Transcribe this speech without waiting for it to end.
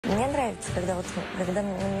нравится, когда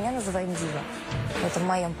меня называют Дива. Это в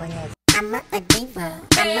моем понятии. I'm a diva.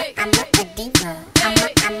 I'm a diva. I'm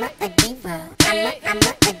a diva. I'm a diva. I'm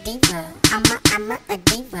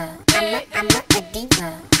a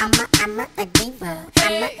diva. I'm a diva.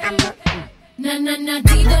 I'm a diva. Na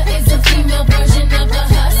diva is a female version of a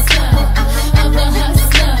hustler, of a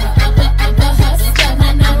hustler, of a hustler.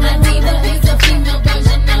 Na diva is a female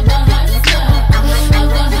version of a hustler, of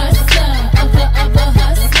a hustler, of a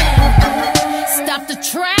hustler. Stop the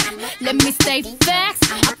track, let me say facts.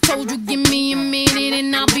 I told you give me a minute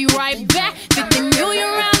and I'll be right back. 50 million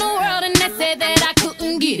around the world and they said that I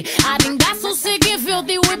couldn't get it. I done got so sick and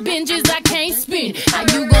filthy with binges I can't spin it. How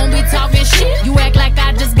you gon' be talking shit? You act like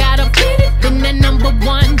I just got a fit it. Been the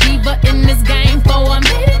 #1 diva in this game for a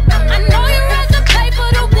minute. I know you read the paper,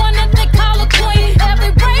 the one that they call a queen.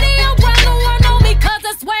 Every radio around the world know me 'cause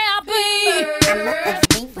that's where I be. I'm a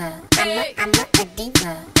diva. I'm a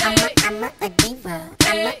diva. I'm a diva.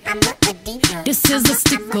 I'm a diva. This is a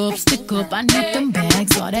stick up, I need them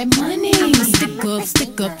bags, all that money.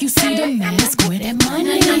 Stick up, you see the mask, where that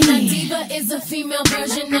money? Na diva is a female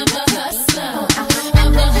version of a hustler,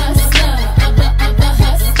 of a hustler, of a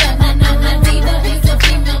hustler. Na diva is a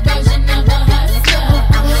female version of a hustler,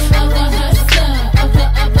 of a hustler, of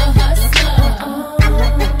a hustler.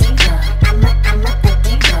 I'm a diva. I'm a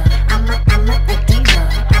diva. I'm a diva. I'm a diva.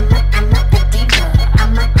 I'm a diva.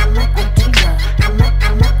 I'm a diva. I'm a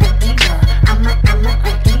diva. I'm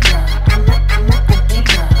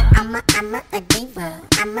a diva.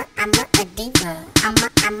 I'm a diva.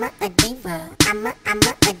 I'm a diva. I'm a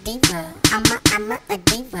diva.